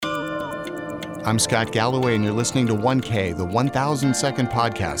I'm Scott Galloway, and you're listening to 1K, the 1,000 Second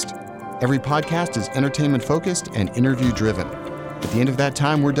Podcast. Every podcast is entertainment-focused and interview-driven. At the end of that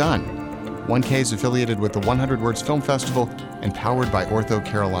time, we're done. 1K is affiliated with the 100 Words Film Festival and powered by Ortho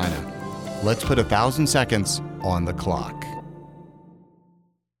Carolina. Let's put 1,000 seconds on the clock.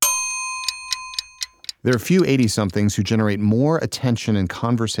 There are few 80-somethings who generate more attention and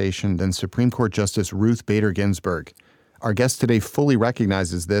conversation than Supreme Court Justice Ruth Bader Ginsburg. Our guest today fully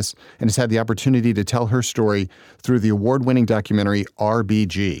recognizes this and has had the opportunity to tell her story through the award-winning documentary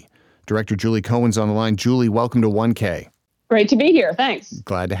RBG. Director Julie Cohen's on the line. Julie, welcome to 1K. Great to be here. Thanks.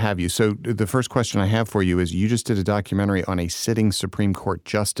 Glad to have you. So the first question I have for you is, you just did a documentary on a sitting Supreme Court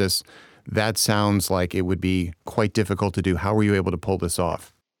justice. That sounds like it would be quite difficult to do. How were you able to pull this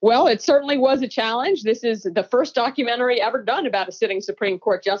off? Well, it certainly was a challenge. This is the first documentary ever done about a sitting Supreme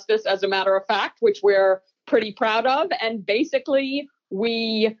Court justice, as a matter of fact, which we're pretty proud of. And basically,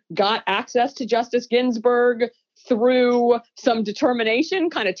 we got access to Justice Ginsburg through some determination,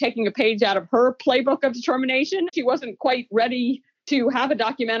 kind of taking a page out of her playbook of determination. She wasn't quite ready to have a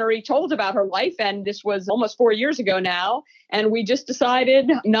documentary told about her life. And this was almost 4 years ago now. And we just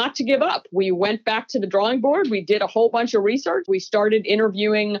decided not to give up. We went back to the drawing board. We did a whole bunch of research. We started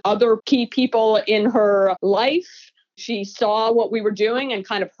interviewing other key people in her life. She saw what we were doing and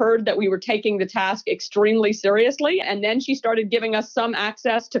kind of heard that we were taking the task extremely seriously. And then she started giving us some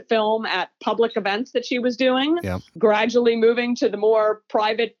access to film at public events that she was doing, gradually moving to the more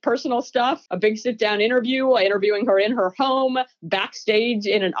private, personal stuff, a big sit-down interview, interviewing her in her home, backstage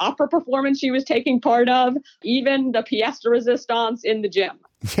in an opera performance she was taking part of, even the pièce de résistance in the gym.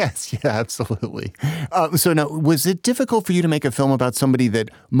 Yes, yeah, absolutely. So now, was it difficult for you to make a film about somebody that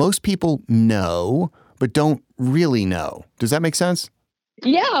most people know but don't really know? Does that make sense?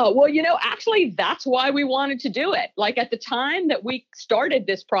 Yeah, well, actually, that's why we wanted to do it. Like, at the time that we started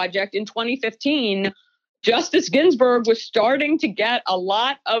this project in 2015, Justice Ginsburg was starting to get a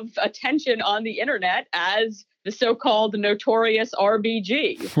lot of attention on the internet as the so-called notorious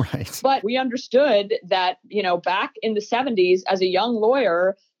RBG. Right. But we understood that, back in the 70s, as a young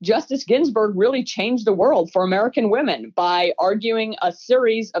lawyer, Justice Ginsburg really changed the world for American women by arguing a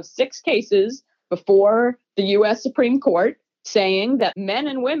series of 6 cases before the U.S. Supreme Court, saying that men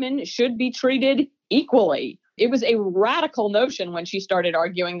and women should be treated equally. It was a radical notion when she started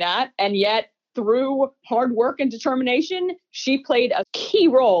arguing that, and yet through hard work and determination, she played a key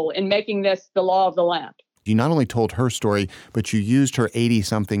role in making this the law of the land. You not only told her story, but you used her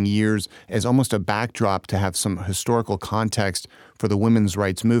 80-something years as almost a backdrop to have some historical context for the women's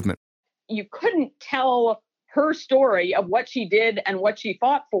rights movement. You couldn't tell her story of what she did and what she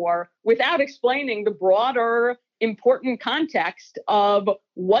fought for without explaining the broader, important context of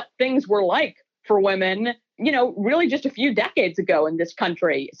what things were like for women, really just a few decades ago in this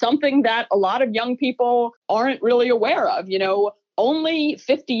country, something that a lot of young people aren't really aware of. Only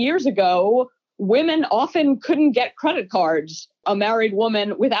 50 years ago, women often couldn't get credit cards, a married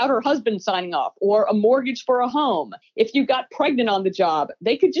woman, without her husband signing off, or a mortgage for a home. If you got pregnant on the job,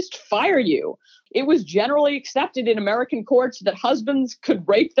 they could just fire you. It was generally accepted in American courts that husbands could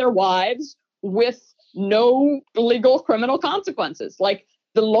rape their wives with no legal criminal consequences. Like,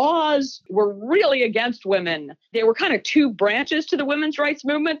 the laws were really against women. There were kind of 2 branches to the women's rights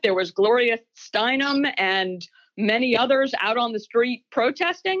movement. There was Gloria Steinem and many others out on the street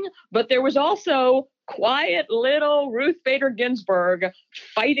protesting, but there was also quiet little Ruth Bader Ginsburg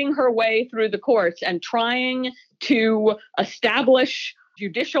fighting her way through the courts and trying to establish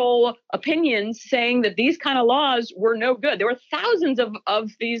judicial opinions saying that these kind of laws were no good. There were thousands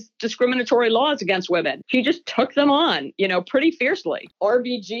of these discriminatory laws against women. She just took them on, pretty fiercely.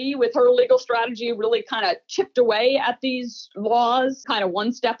 RBG, with her legal strategy, really kind of chipped away at these laws, kind of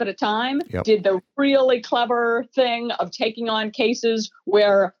one step at a time. Yep. Did the really clever thing of taking on cases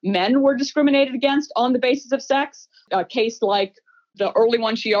where men were discriminated against on the basis of sex. A case like the early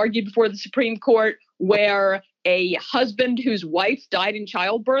one she argued before the Supreme Court, where a husband whose wife died in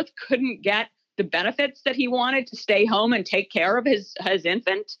childbirth couldn't get the benefits that he wanted to stay home and take care of his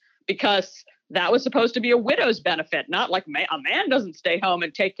infant, because that was supposed to be a widow's benefit, not like a man doesn't stay home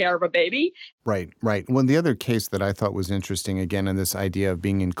and take care of a baby. Right. Well, the other case that I thought was interesting, again, in this idea of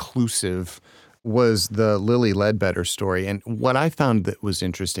being inclusive, was the Lilly Ledbetter story. And what I found that was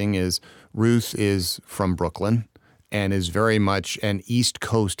interesting is Ruth is from Brooklyn and is very much an East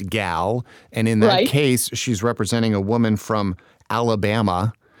Coast gal. And in that case, she's representing a woman from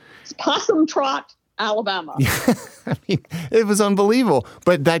Alabama. Possum Trot, Alabama. I mean, it was unbelievable.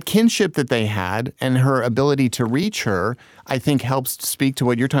 But that kinship that they had and her ability to reach her, I think helps speak to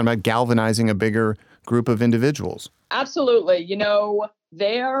what you're talking about, galvanizing a bigger group of individuals. Absolutely.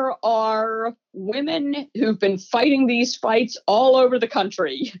 There are women who've been fighting these fights all over the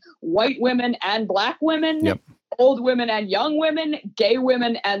country, white women and black women, Yep. old women and young women, gay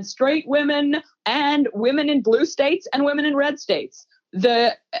women and straight women, and women in blue states and women in red states.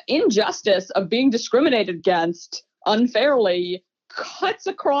 The injustice of being discriminated against unfairly cuts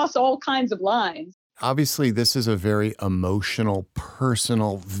across all kinds of lines. Obviously, this is a very emotional,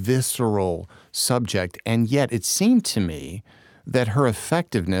 personal, visceral subject, and yet it seemed to me that her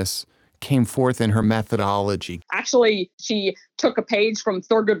effectiveness came forth in her methodology. Actually, she took a page from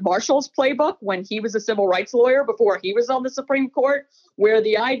Thurgood Marshall's playbook when he was a civil rights lawyer before he was on the Supreme Court, where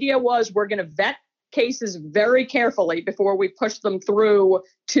the idea was we're going to vet cases very carefully before we push them through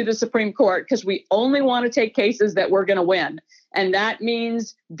to the Supreme Court, because we only want to take cases that we're going to win. And that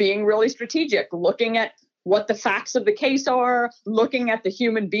means being really strategic, looking at what the facts of the case are, looking at the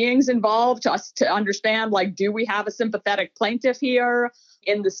human beings involved to understand, like, do we have a sympathetic plaintiff here?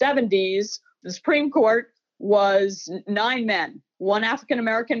 In the 70s, the Supreme Court was 9 men, 1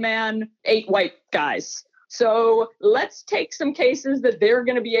 African-American man, 8 white guys. So let's take some cases that they're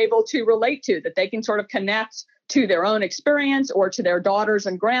going to be able to relate to, that they can sort of connect to their own experience or to their daughters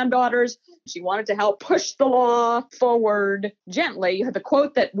and granddaughters. She wanted to help push the law forward gently. The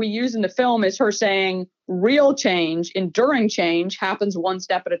quote that we use in the film is her saying, "Real change, enduring change, happens one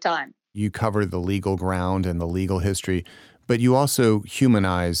step at a time." You cover the legal ground and the legal history, but you also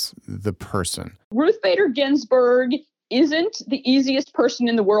humanize the person. Ruth Bader Ginsburg isn't the easiest person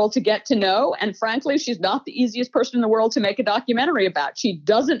in the world to get to know. And frankly, she's not the easiest person in the world to make a documentary about. She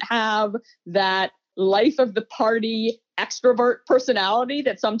doesn't have that life of the party extrovert personality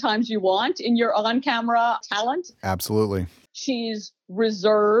that sometimes you want in your on-camera talent. Absolutely. She's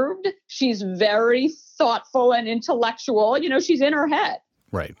reserved. She's very thoughtful and intellectual. She's in her head.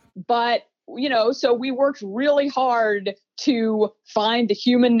 Right. But, so we worked really hard to find the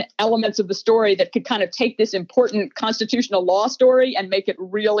human elements of the story that could kind of take this important constitutional law story and make it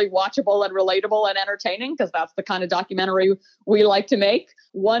really watchable and relatable and entertaining, because that's the kind of documentary we like to make.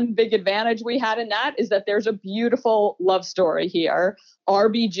 One big advantage we had in that is that there's a beautiful love story here.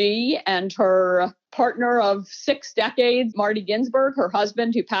 RBG and her partner of 6 decades, Marty Ginsburg, her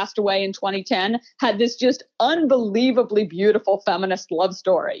husband, who passed away in 2010, had this just unbelievably beautiful feminist love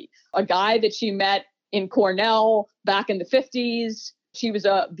story. A guy that she met in Cornell back in the 50s. She was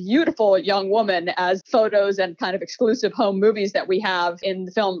a beautiful young woman, as photos and kind of exclusive home movies that we have in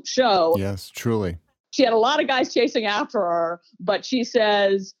the film show. Yes, truly. She had a lot of guys chasing after her, but she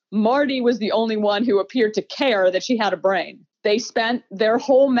says Marty was the only one who appeared to care that she had a brain. They spent their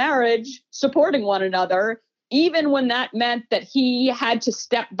whole marriage supporting one another, even when that meant that he had to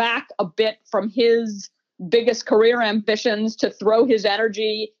step back a bit from his biggest career ambitions to throw his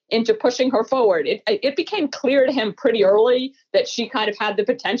energy into pushing her forward. It became clear to him pretty early that she kind of had the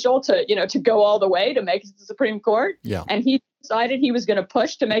potential to go all the way to make it to the Supreme Court. Yeah. And he decided he was going to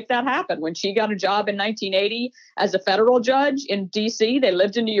push to make that happen. When she got a job in 1980 as a federal judge in D.C., they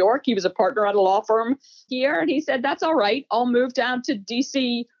lived in New York. He was a partner at a law firm here. And he said, "That's all right. I'll move down to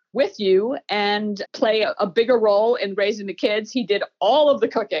D.C. with you and play a bigger role in raising the kids." He did all of the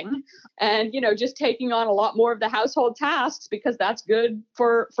cooking and, just taking on a lot more of the household tasks, because that's good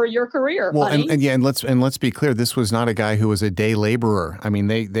for your career. Well, honey. and let's be clear. This was not a guy who was a day laborer. I mean,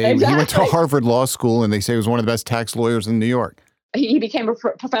 he Exactly. went to Harvard Law School, and they say he was one of the best tax lawyers in New York. He became a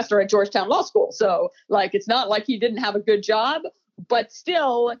professor at Georgetown Law School. So, it's not like he didn't have a good job, but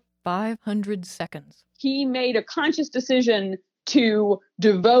still 500 seconds. He made a conscious decision to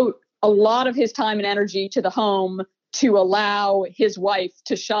devote a lot of his time and energy to the home to allow his wife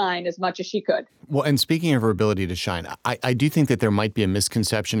to shine as much as she could. Well, and speaking of her ability to shine, I do think that there might be a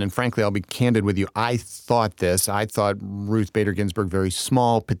misconception. And frankly, I'll be candid with you. I thought Ruth Bader Ginsburg very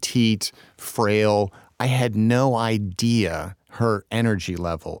small, petite, frail. I had no idea her energy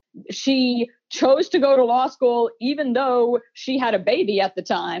level. She chose to go to law school even though she had a baby at the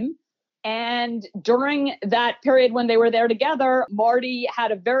time. And during that period when they were there together, Marty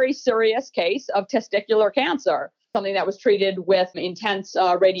had a very serious case of testicular cancer, something that was treated with intense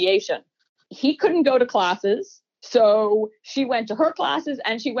radiation. He couldn't go to classes, so she went to her classes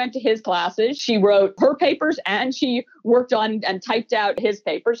and she went to his classes. She wrote her papers and she worked on and typed out his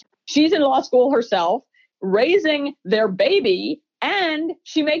papers. She's in law school herself, raising their baby, and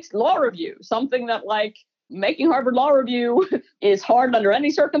she makes law review, something that making Harvard Law Review is hard under any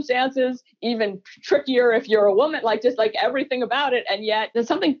circumstances, even trickier if you're a woman, just everything about it. And yet when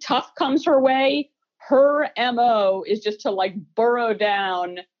something tough comes her way, her MO is just to burrow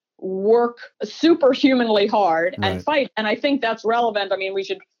down, work superhumanly hard and fight. And I think that's relevant. I mean, we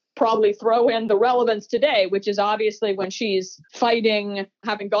should probably throw in the relevance today, which is obviously when she's fighting,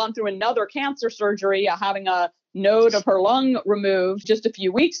 having gone through another cancer surgery, having a node of her lung removed just a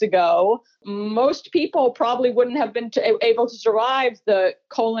few weeks ago. Most people probably wouldn't have been able to survive the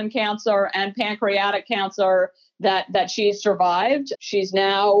colon cancer and pancreatic cancer that she survived. She's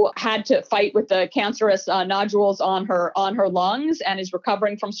now had to fight with the cancerous nodules on her lungs and is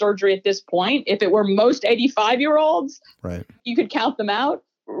recovering from surgery at this point. If it were most 85-year-olds, right, you could count them out.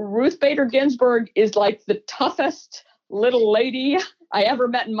 Ruth Bader Ginsburg is like the toughest little lady I ever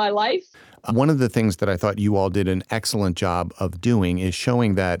met in my life. One of the things that I thought you all did an excellent job of doing is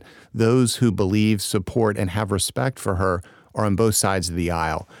showing that those who believe, support, and have respect for her are on both sides of the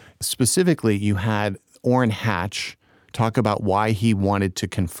aisle. Specifically, you had Orrin Hatch talk about why he wanted to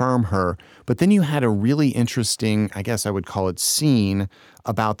confirm her, but then you had a really interesting, I guess I would call it, scene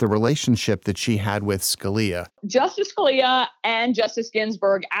about the relationship that she had with Scalia. Justice Scalia and Justice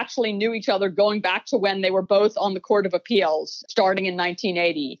Ginsburg actually knew each other going back to when they were both on the Court of Appeals, starting in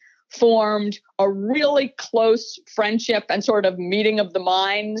 1980. Formed a really close friendship and sort of meeting of the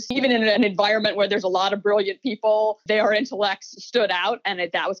minds. Even in an environment where there's a lot of brilliant people, their intellects stood out. And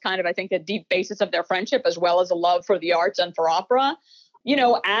that was kind of, I think, the deep basis of their friendship, as well as a love for the arts and for opera. You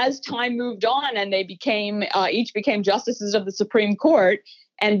know, as time moved on and they became, each became justices of the Supreme Court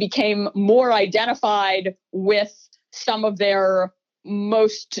and became more identified with some of their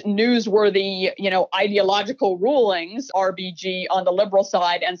most newsworthy, ideological rulings, RBG on the liberal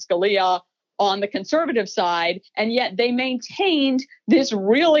side and Scalia on the conservative side. And yet they maintained this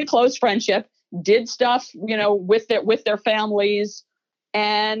really close friendship, did stuff, with their families.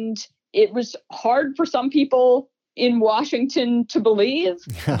 And it was hard for some people in Washington to believe,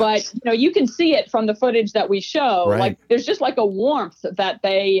 but, you can see it from the footage that we show. Right. Like, there's just like a warmth that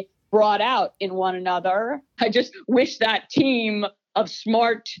they brought out in one another. I just wish that team of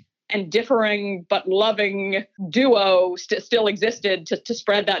smart and differing but loving duo still existed to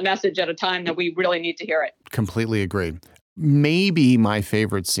spread that message at a time that we really need to hear it. Completely agree. Maybe my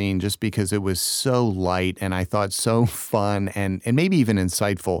favorite scene, just because it was so light and I thought so fun and maybe even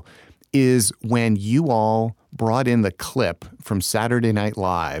insightful, is when you all brought in the clip from Saturday Night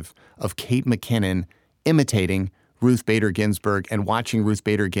Live of Kate McKinnon imitating Ruth Bader Ginsburg and watching Ruth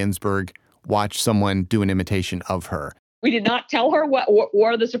Bader Ginsburg watch someone do an imitation of her. We did not tell her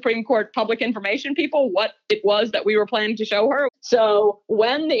or the Supreme Court public information people what it was that we were planning to show her. So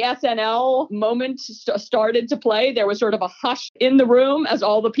when the SNL moment started to play, there was sort of a hush in the room as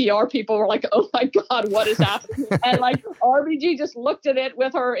all the PR people were like, oh my God, what is happening? And like RBG just looked at it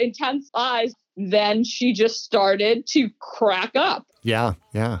with her intense eyes. Then she just started to crack up. Yeah.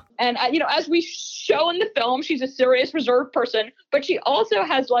 And, as we show in the film, she's a serious, reserved person, but she also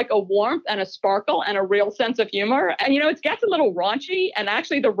has like a warmth and a sparkle and a real sense of humor. And, it gets a little raunchy. And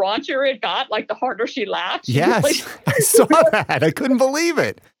actually, the raunchier it got, like the harder she laughed. Yes, I saw that. I couldn't believe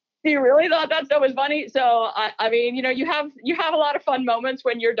it. You really thought that stuff was funny? So, you have a lot of fun moments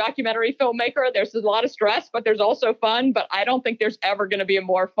when you're a documentary filmmaker. There's a lot of stress, but there's also fun. But I don't think there's ever going to be a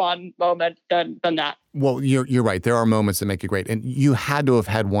more fun moment than that. Well, you're right. There are moments that make it great. And you had to have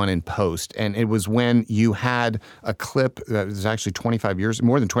had one in post. And it was when you had a clip that was actually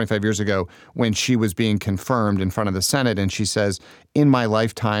more than 25 years ago, when she was being confirmed in front of the Senate. And she says, in my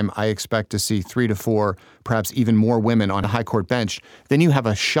lifetime, I expect to see 3 to 4, perhaps even more women on a high court bench. Then you have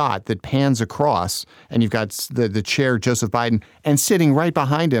a shot that pans across and you've got the chair, Joseph Biden, and sitting right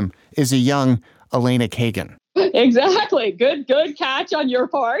behind him is a young Elena Kagan. Exactly. Good catch on your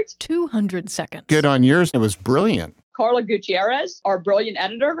part. 200 seconds. Good on yours. It was brilliant. Carla Gutierrez, our brilliant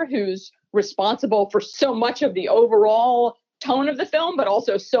editor, who's responsible for so much of the overall tone of the film, but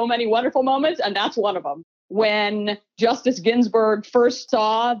also so many wonderful moments. And that's one of them. When Justice Ginsburg first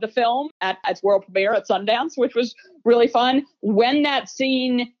saw the film at its world premiere at Sundance, which was really fun, when that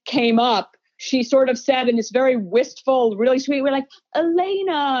scene came up, she sort of said in this very wistful, really sweet way, like,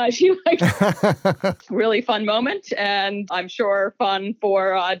 Elena. She really fun moment. And I'm sure fun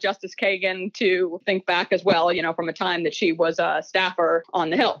for Justice Kagan to think back as well, from a time that she was a staffer on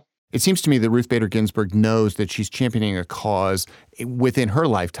the Hill. It seems to me that Ruth Bader Ginsburg knows that she's championing a cause within her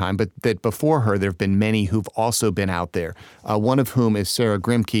lifetime, but that before her, there have been many who've also been out there, one of whom is Sarah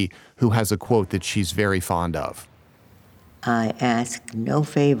Grimke, who has a quote that she's very fond of. I ask no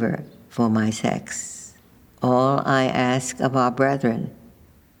favor for my sex. All I ask of our brethren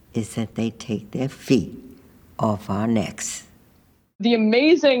is that they take their feet off our necks. The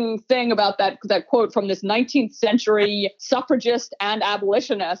amazing thing about that quote from this 19th century suffragist and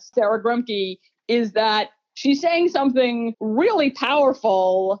abolitionist, Sarah Grimke, is that She's saying something really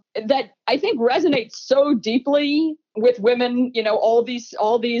powerful that I think resonates so deeply with women, all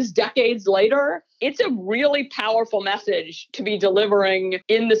these decades later. It's a really powerful message to be delivering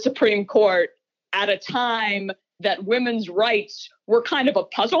in the Supreme Court at a time that women's rights were kind of a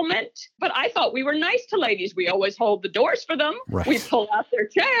puzzlement. But I thought we were nice to ladies. We always hold the doors for them. Right. We pull out their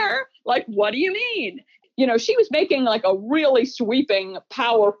chair. Like, what do you mean? She was making like a really sweeping,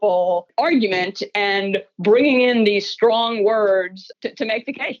 powerful argument and bringing in these strong words to make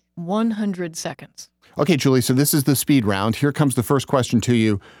the case. 100 seconds. Okay, Julie, so this is the speed round. Here comes the first question to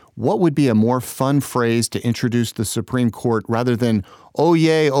you. What would be a more fun phrase to introduce the Supreme Court rather than, oh,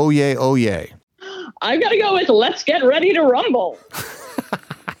 yay, oh, yay, oh, yay? I've got to go with let's get ready to rumble.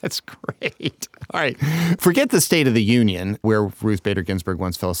 That's great. All right. Forget the State of the Union, where Ruth Bader Ginsburg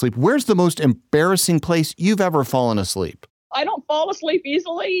once fell asleep. Where's the most embarrassing place you've ever fallen asleep? I don't fall asleep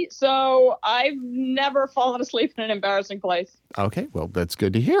easily, so I've never fallen asleep in an embarrassing place. Okay, well, that's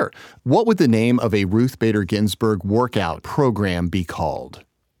good to hear. What would the name of a Ruth Bader Ginsburg workout program be called?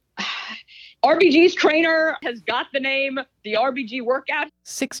 RBG's trainer has got the name, the RBG workout.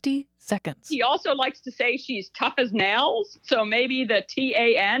 60 seconds. He also likes to say she's tough as nails, so maybe the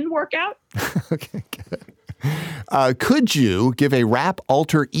TAN workout. Okay, good. Could you give a rap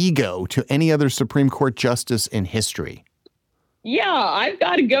alter ego to any other Supreme Court justice in history? Yeah, I've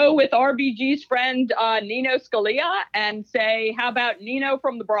got to go with RBG's friend Nino Scalia and say, how about Nino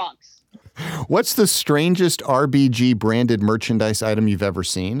from the Bronx? What's the strangest RBG branded merchandise item you've ever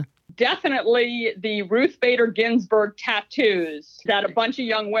seen? Definitely the Ruth Bader Ginsburg tattoos that a bunch of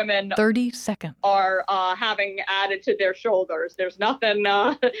young women 30 seconds. Are having added to their shoulders. There's nothing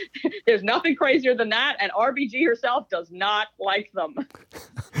crazier than that, and RBG herself does not like them.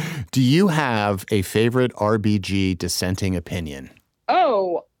 Do you have a favorite RBG dissenting opinion?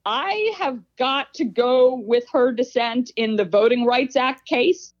 Oh, I have got to go with her dissent in the Voting Rights Act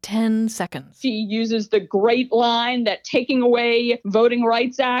case. 10 seconds. She uses the great line that taking away Voting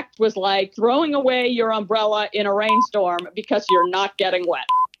Rights Act was like throwing away your umbrella in a rainstorm because you're not getting wet.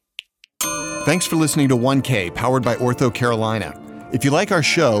 Thanks for listening to 1K, powered by Ortho Carolina. If you like our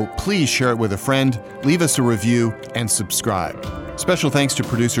show, please share it with a friend, leave us a review, and subscribe. Special thanks to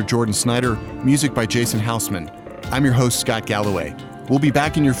producer Jordan Snyder, music by Jason Hausman. I'm your host, Scott Galloway. We'll be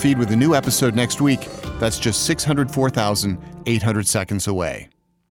back in your feed with a new episode next week. That's just 604,800 seconds away.